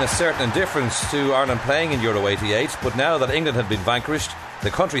may have been a certain indifference to Ireland playing in Euro 88, but now that England had been vanquished, the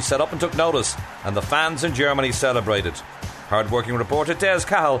country set up and took notice, and the fans in Germany celebrated. Hard-working reporter Des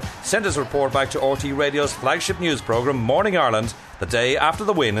Cahill sent his report back to RTÉ Radio's flagship news programme Morning Ireland the day after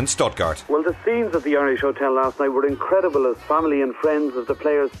the win in Stuttgart. Well, the scenes at the Irish Hotel last night were incredible as family and friends of the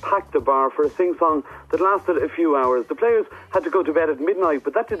players packed the bar for a sing-song that lasted a few hours. The players had to go to bed at midnight,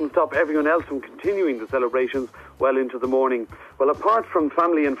 but that didn't stop everyone else from continuing the celebrations well into the morning. Well, apart from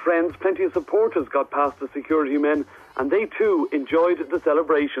family and friends, plenty of supporters got past the security men, and they too enjoyed the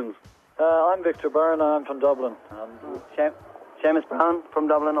celebrations. I'm Victor Byrne, I'm from Dublin. Seamus Brown from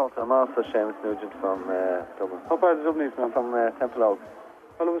Dublin also. I'm also Seamus Nugent from Dublin. What part of Dublin are you from? I'm from Temple Oaks.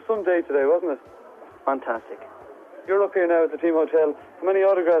 Well, it was some day today, wasn't it? Fantastic. You're up here now at the team hotel. How many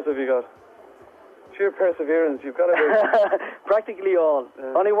autographs have you got? Sheer perseverance, you've got to do. Practically all.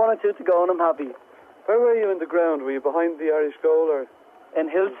 Only 1 or 2 to go and I'm happy. Where were you in the ground? Were you behind the Irish goal or...? In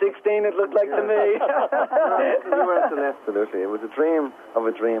Hill 16 it looked like to me. You were absolutely. It was a dream of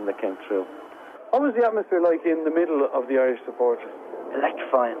a dream that came true. What was the atmosphere like in the middle of the Irish supporters?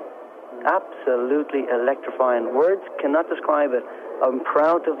 Electrifying. Absolutely electrifying. Words cannot describe it. I'm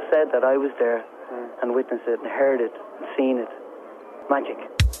proud to have said that I was there and witnessed it and heard it and seen it. Magic.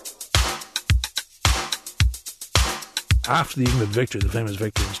 After the England victory, the famous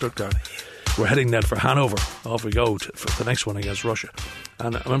victory in Stuttgart, we're heading then for Hanover. Off we go for the next one against Russia.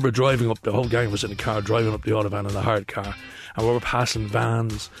 And I remember driving up, the whole gang was in a car, driving up the Autobahn in a hard car, and we were passing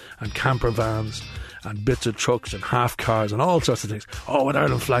vans and camper vans and bits of trucks and half cars and all sorts of things. Oh, with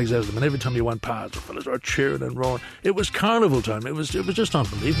Ireland flags out of them, and every time you went past, the fellas were cheering and roaring. It was carnival time. It was just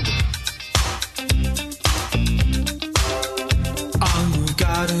unbelievable. Our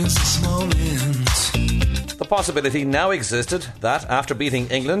God is a small end. The possibility now existed that after beating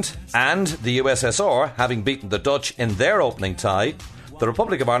England and the USSR having beaten the Dutch in their opening tie, the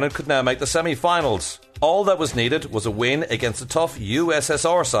Republic of Ireland could now make the semi-finals. All that was needed was a win against a tough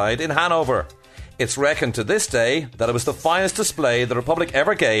USSR side in Hanover. It's reckoned to this day that it was the finest display the Republic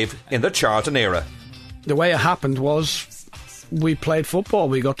ever gave in the Charlton era. The way it happened was we played football.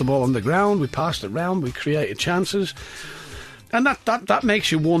 We got the ball on the ground, we passed it round, we created chances. And that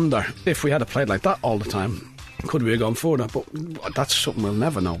makes you wonder, if we had played like that all the time, could we have gone further? But that's something we'll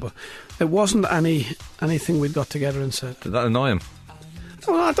never know. But it wasn't anything we'd got together and said. Did that annoy him?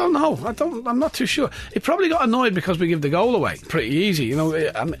 Well, I don't know. I'm not too sure. He probably got annoyed because we give the goal away pretty easy. You know,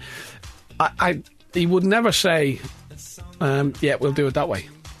 he would never say, "Yeah, we'll do it that way."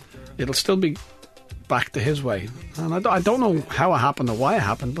 It'll still be back to his way. And I don't know how it happened or why it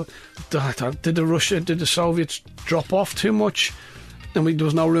happened. But did the Soviets drop off too much? And there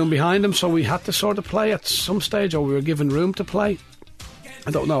was no room behind them, so we had to sort of play at some stage, or we were given room to play.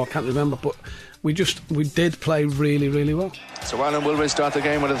 I don't know, I can't remember, but we did play really, really well. So Ireland will restart the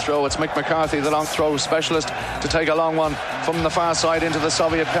game with a throw. It's Mick McCarthy, the long throw specialist, to take a long one from the far side into the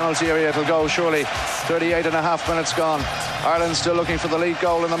Soviet penalty area. It'll go, surely. 38 and a half minutes gone. Ireland still looking for the lead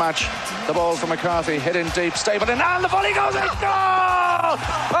goal in the match. The ball from McCarthy, hit in deep, Stapleton, and the volley goes in. Goal!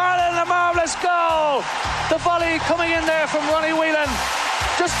 Ireland, a marvellous goal! The volley coming in there from Ronnie Whelan,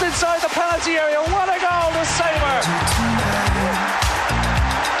 just inside the penalty area. What a goal to savour!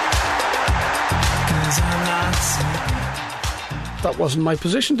 That wasn't my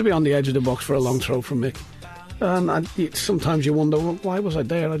position, to be on the edge of the box for a long throw from Mick. And sometimes you wonder, well, why was I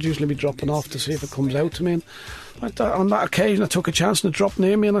there? I'd usually be dropping off to see if it comes out to me. And On that occasion, I took a chance and it dropped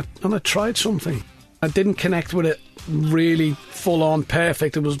near me, and I tried something. I didn't connect with it really full on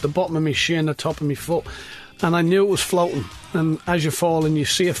perfect. It was the bottom of my shin, the top of my foot, and I knew it was floating. And as you fall and you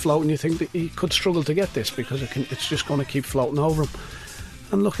see it floating, you think that he could struggle to get this because it's just going to keep floating over him.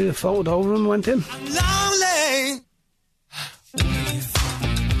 And luckily, it floated over and went in.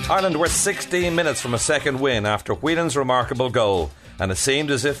 Ireland were 16 minutes from a second win after Whelan's remarkable goal, and it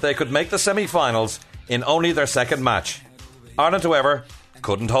seemed as if they could make the semi-finals in only their second match. Ireland, however,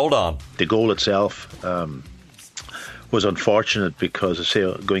 couldn't hold on. The goal itself was unfortunate because, I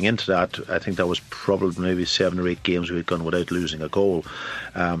say, going into that, I think that was probably maybe 7 or 8 games we had gone without losing a goal.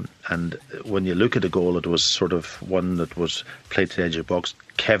 And when you look at the goal, it was sort of one that was played to the edge of the box.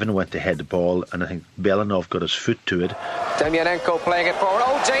 Kevin went to head the ball, and I think Belanov got his foot to it. Demyanenko playing it forward.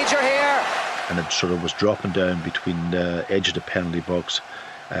 Oh, danger here! And it sort of was dropping down between the edge of the penalty box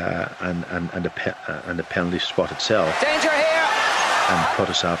and the penalty spot itself. Danger here! And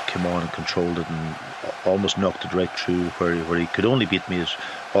Protasov came on and controlled it and almost knocked it right through where he could only beat me is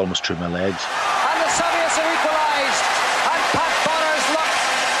almost through my legs. And the Soviets have equalised, and Pat Bonner's luck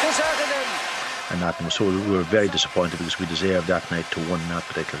deserted him. And so we were very disappointed because we deserved that night to win that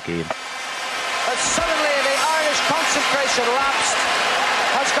particular game. And suddenly the Irish concentration lapsed,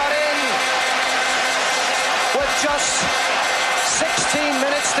 has got in with just 16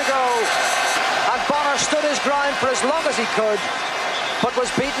 minutes to go, and Bonner stood his ground for as long as he could, but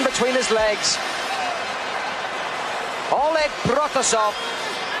was beaten between his legs. Oleg Protasov,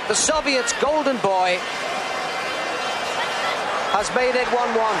 the Soviets' golden boy, has made it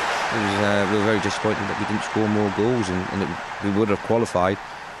 1-1. We were very disappointed that we didn't score more goals, and we would have qualified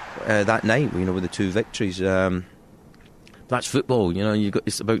that night, with the 2 victories. That's football,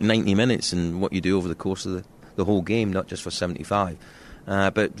 it's about 90 minutes and what you do over the course of the whole game, not just for 75.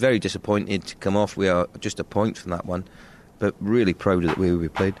 But very disappointed to come off. We are just a point from that one, but really proud of the way we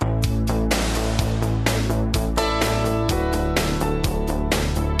played.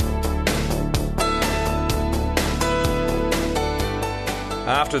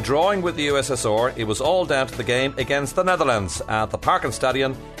 After drawing with the USSR, it was all down to the game against the Netherlands at the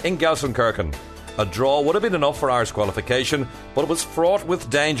Parkenstadion in Gelsenkirchen. A draw would have been enough for Irish qualification, but it was fraught with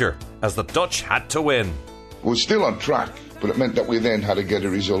danger, as the Dutch had to win. We were still on track, but it meant that we then had to get a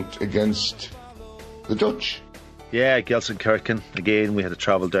result against the Dutch. Yeah, Gelsenkirchen. Again, we had to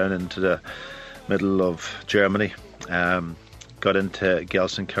travel down into the middle of Germany. Got into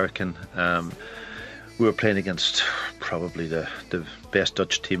Gelsenkirchen. We were playing against probably the best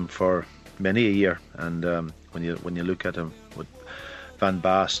Dutch team for many a year, and when you look at them with Van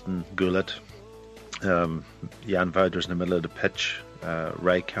Basten, Gullit, Jan Wouters in the middle of the pitch,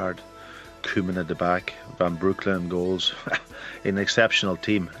 Rijkaard, Koeman at the back, Van Breukelen in goals, an exceptional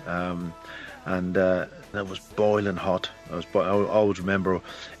team, and that was boiling hot. I always remember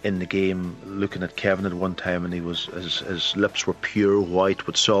in the game looking at Kevin at one time, and his lips were pure white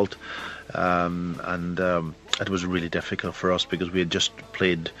with salt. It was really difficult for us because we had just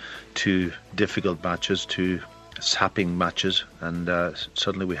played 2 difficult matches, 2 sapping matches, and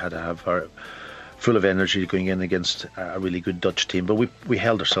suddenly we had to have our full of energy going in against a really good Dutch team. But we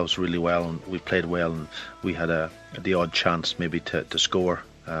held ourselves really well, and we played well, and we had the odd chance maybe to score,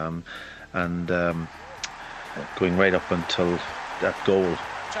 going right up until that goal.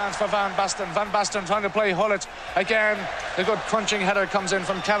 Chance for Van Basten. Van Basten trying to play Hullet again. The good crunching header comes in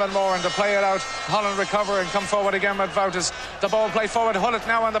from Kevin Moore, and to play it out. Holland recover and come forward again with Wouters. The ball play forward. Hullet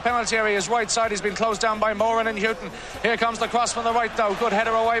now on the penalty area. His right side. He's been closed down by Moore and Houghton. Here comes the cross from the right though. Good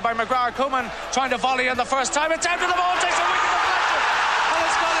header away by McGrath. Koeman trying to volley in the first time. It's out to the ball. Takes a wicket deflection, and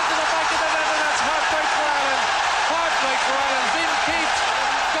it's gone into the back of the net, and that's heartbreak for Ireland. Heartbreak for Ireland. Vin Keith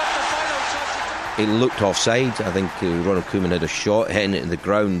got the final touch. It looked offside. I think Ronald Koeman had a shot hitting it in the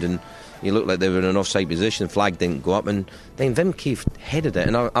ground, and he looked like they were in an offside position. The flag didn't go up, and then Wim Keith headed it.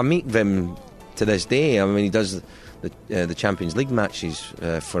 And I meet Wim to this day. I mean, he does the Champions League matches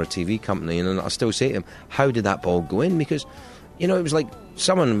for a TV company, and I still say to him, how did that ball go in? Because it was like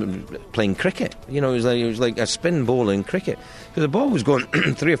someone playing cricket. It was like a spin ball in cricket, because the ball was going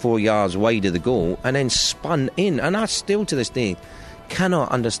 3 or 4 yards wide of the goal and then spun in. And I still to this day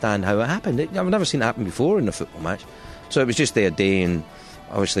cannot understand how it happened. I've never seen it happen before in a football match. So it was just their day, and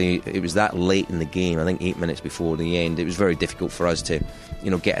obviously it was that late in the game, I think 8 minutes before the end. It was very difficult for us to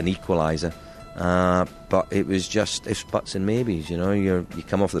get an equaliser, but it was just ifs, buts and maybes. You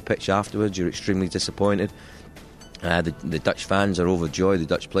come off the pitch afterwards, you're extremely disappointed. The Dutch fans are overjoyed, the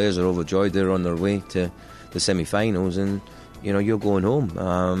Dutch players are overjoyed. They're on their way to the semi-finals, and you're going home,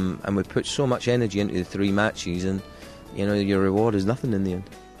 and we put so much energy into the 3 matches, and your reward is nothing in the end.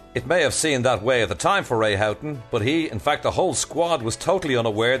 It may have seemed that way at the time for Ray Houghton, but he, in fact the whole squad, was totally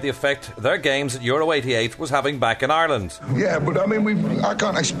unaware of the effect their games at Euro 88 was having back in Ireland. Yeah, but I mean, I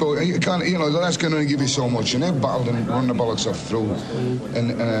can't expose. You can't, you know, that's going to give you so much, and they've battled and run the bollocks off through.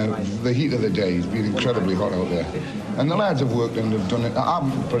 And the heat of the day has been incredibly hot out there. And the lads have worked and they've done it.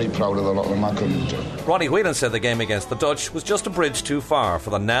 I'm pretty proud of a lot of them. I couldn't do. Ronnie Whelan said the game against the Dutch was just a bridge too far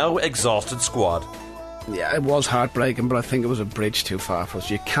for the now exhausted squad. Yeah, it was heartbreaking, but I think it was a bridge too far for us.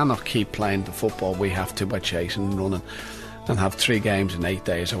 You cannot keep playing the football we have to by chasing and running and have 3 games in 8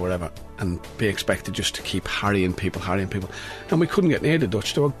 days or whatever and be expected just to keep harrying people. And we couldn't get near the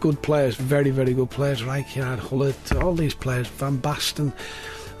Dutch. They were good players, very, very good players. Rijkaard, Hullet, all these players, Van Basten.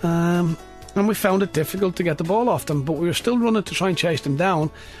 And we found it difficult to get the ball off them, but we were still running to try and chase them down,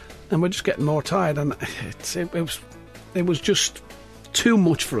 and we're just getting more tired. And it was just too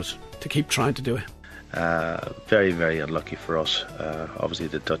much for us to keep trying to do it. Very, very unlucky for us. Obviously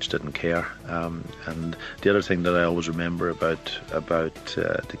the Dutch didn't care, and the other thing that I always remember about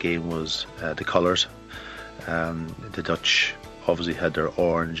the game was the colours. The Dutch obviously had their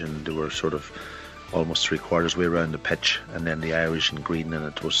orange, and they were sort of almost 3/4 way around the pitch, and then the Irish in green, and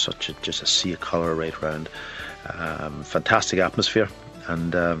it was just a sea of colour right round. Fantastic atmosphere,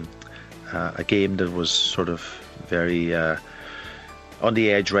 and a game that was sort of very on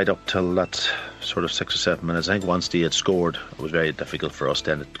the edge right up till that sort of 6 or 7 minutes. I think once they had scored, it was very difficult for us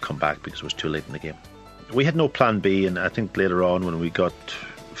then to come back because it was too late in the game. We had no plan B, and I think later on when we got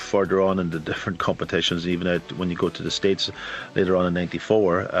further on in the different competitions, even out when you go to the States later on in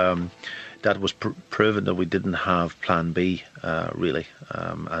 '94, that was proven that we didn't have plan B really.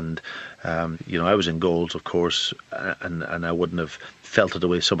 You know, I was in goals, of course, and I wouldn't have felt it the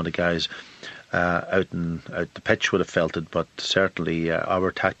way some of the guys out the pitch would have felt it, but certainly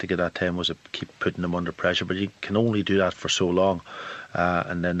our tactic at that time was to keep putting them under pressure. But you can only do that for so long,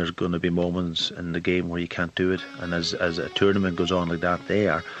 and then there's going to be moments in the game where you can't do it. And as a tournament goes on like that,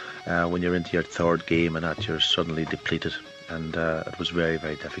 when you're into your 3rd game and that, you're suddenly depleted, and it was very,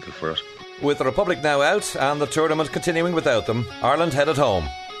 very difficult for us. With the Republic now out and the tournament continuing without them, Ireland headed home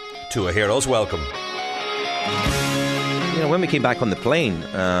to a hero's welcome. You know, when we came back on the plane,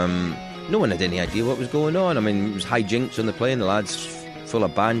 no one had any idea what was going on. I mean, it was hijinks on the plane, the lads full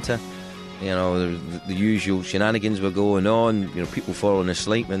of banter. You know, the usual shenanigans were going on. You know, people falling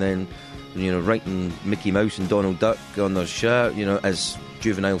asleep and then, you know, writing Mickey Mouse and Donald Duck on their shirt, you know, as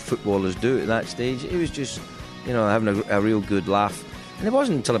juvenile footballers do at that stage. It was just, you know, having a real good laugh. And it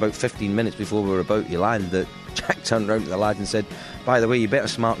wasn't until about 15 minutes before we were about to land that Jack turned round to the lad and said, "By the way, you better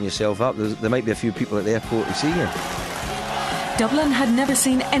smarten yourself up. There might be a few people at the airport to see you." Dublin had never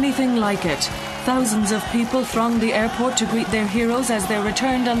seen anything like it. Thousands of people thronged the airport to greet their heroes as they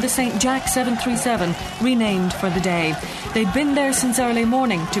returned on the St. Jack 737, renamed for the day. They'd been there since early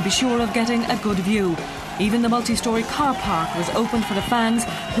morning to be sure of getting a good view. Even the multi-storey car park was open for the fans,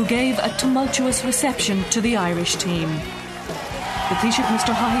 who gave a tumultuous reception to the Irish team. The Taoiseach,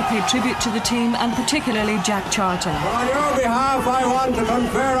 Mr. Haughey, paid tribute to the team and particularly Jack Charlton. On your behalf, I want to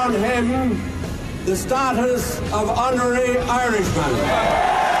confer on him the status of honorary Irishman.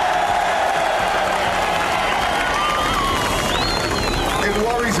 It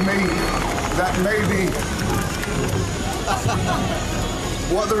worries me that maybe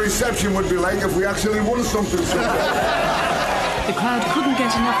what the reception would be like if we actually won something. The crowd couldn't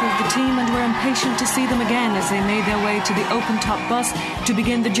get enough of the team and were impatient to see them again as they made their way to the open-top bus to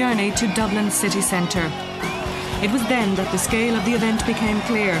begin the journey to Dublin city centre. It was then that the scale of the event became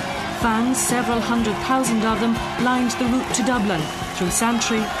clear. Fans, several 100,000 of them, lined the route to Dublin through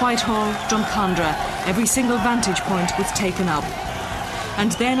Santry, Whitehall, Drumcondra. Every single vantage point was taken up.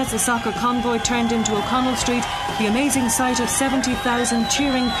 And then as the soccer convoy turned into O'Connell Street, the amazing sight of 70,000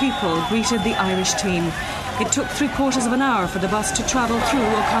 cheering people greeted the Irish team. It took 3/4 of an hour for the bus to travel through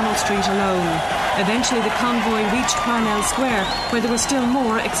O'Connell Street alone. Eventually the convoy reached Parnell Square, where there were still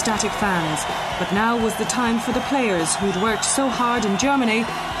more ecstatic fans. But now was the time for the players who'd worked so hard in Germany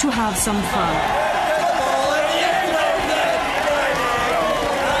to have some fun.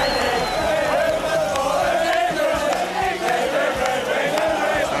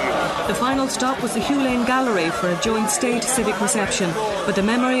 The final stop was the Houghton Gallery for a joint state civic reception, but the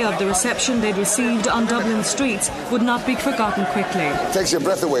memory of the reception they'd received on Dublin streets would not be forgotten quickly. It takes your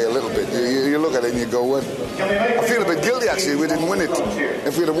breath away a little bit. You look at it and you go, well, I feel a bit guilty actually, we didn't win it.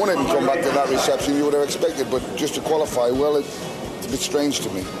 If we'd have won it and come back to that reception, you would have expected, but just to qualify, well, it's a bit strange to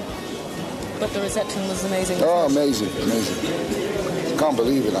me. But the reception was amazing. Oh, amazing. Can't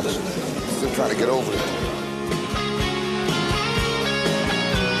believe it actually. Still trying to get over it.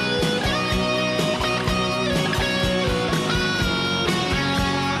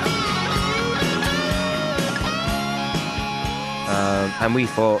 And we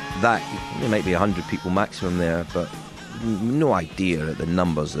thought that there might be 100 people maximum there, but no idea at the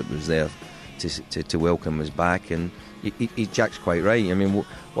numbers that was there to welcome us back. And Jack's quite right. I mean, what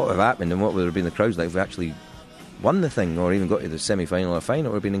would have happened and what would have been the crowds like if we actually won the thing or even got to the semi-final or final? It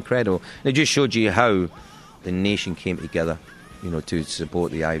would have been incredible. And it just showed you how the nation came together, to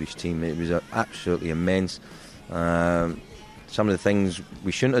support the Irish team. It was absolutely immense. Some of the things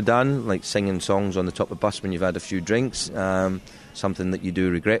we shouldn't have done, like singing songs on the top of the bus when you've had a few drinks, something that you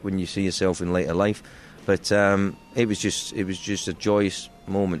do regret when you see yourself in later life. But it was just a joyous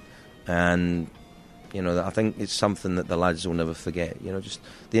moment, and I think it's something that the lads will never forget. Just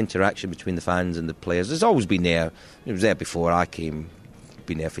the interaction between the fans and the players. It's always been there. It was there before I came.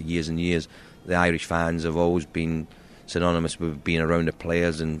 Been there for years and years. The Irish fans have always been synonymous with being around the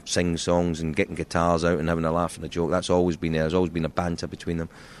players and singing songs and getting guitars out and having a laugh and a joke. That's always been there. There's always been a banter between them,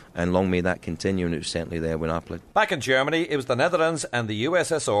 and long may that continue, and it was certainly there when I played. Back in Germany, it was the Netherlands and the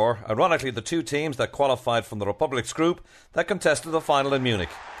USSR, ironically the two teams that qualified from the Republic's group, that contested the final in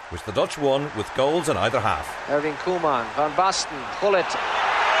Munich, which the Dutch won with goals in either half. Erwin Koeman, Van Basten, Gullit.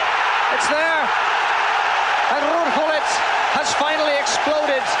 It's there! And Ruud Gullit has finally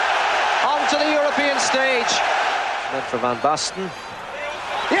exploded onto the European stage. Meant for Van Basten.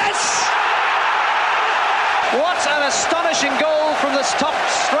 Yes! What an astonishing goal from the top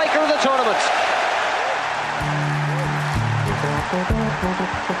striker of the tournament.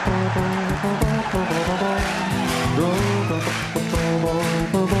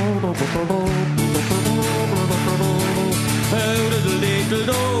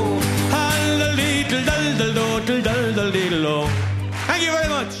 Thank you very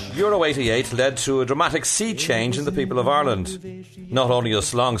much. Euro 88 led to a dramatic sea change in the people of Ireland. Not only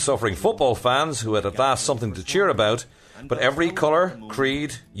us long-suffering football fans who had at last something to cheer about, but every colour,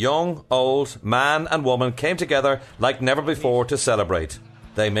 creed, young, old, man and woman came together like never before to celebrate.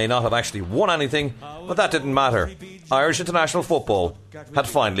 They may not have actually won anything, but that didn't matter. Irish international football had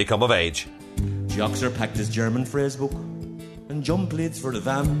finally come of age. Joxer packed his German phrase book and jump leads for the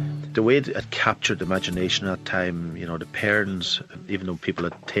van. The way it captured the imagination at that time, the parents, even though people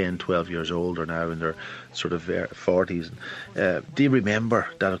at 10, 12 years old are now in their sort of 40s, they remember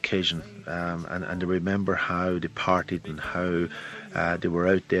that occasion, and they remember how they partied and how they were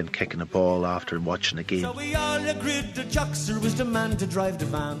out then kicking a ball after and watching the game. So we all agreed that Joxer was the man to drive the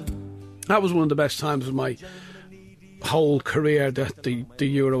van. That was one of the best times of my whole career, the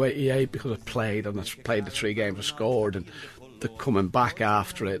Euro 88, because I played the 3 games I scored, and the coming back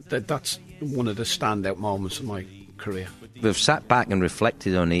after it, that's one of the standout moments of my career. We've sat back and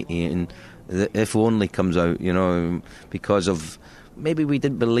reflected on it, and the if only comes out, because of maybe we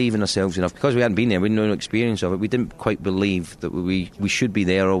didn't believe in ourselves enough, because we hadn't been there, we had no experience of it. We didn't quite believe that we should be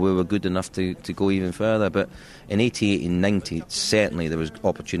there, or we were good enough to go even further. But in 88 and 90, certainly there was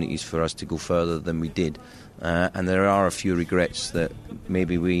opportunities for us to go further than we did. And there are a few regrets that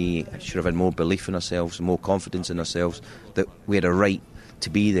maybe we should have had more belief in ourselves, more confidence in ourselves, that we had a right to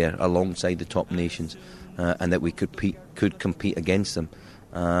be there alongside the top nations, and that we could compete against them.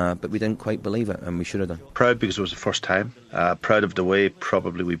 But we didn't quite believe it, and we should have done. Proud because it was the first time. Proud of the way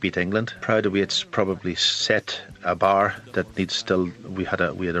probably we beat England. Proud that we had probably set a bar that needs still. We had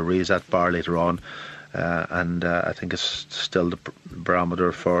to raise that bar later on. And I think it's still the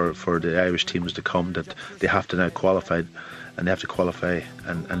barometer for the Irish teams to come, that they have to now qualify, and they have to qualify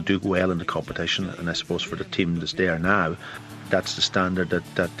and do well in the competition. And I suppose for the team that's there now, that's the standard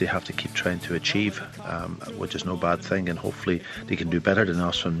that they have to keep trying to achieve, which is no bad thing, and hopefully they can do better than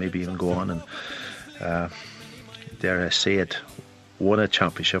us and maybe even go on and, dare I say it, win a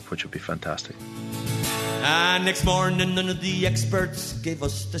championship, which would be fantastic. And next morning none of the experts gave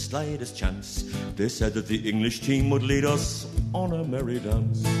us the slightest chance. They said that the English team would lead us on a merry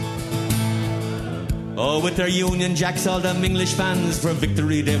dance. Oh, with their Union Jacks, all them English fans, for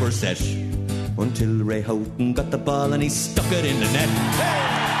victory they were set, until Ray Houghton got the ball and he stuck it in the net. Hey!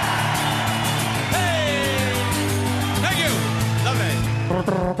 Hey! Thank you! Lovely!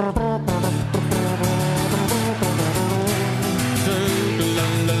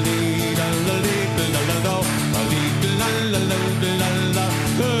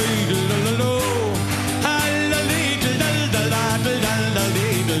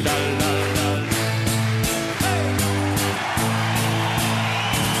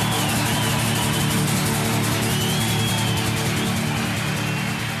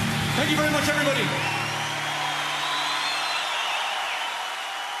 Thank you very much, everybody.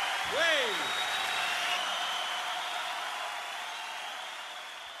 Way.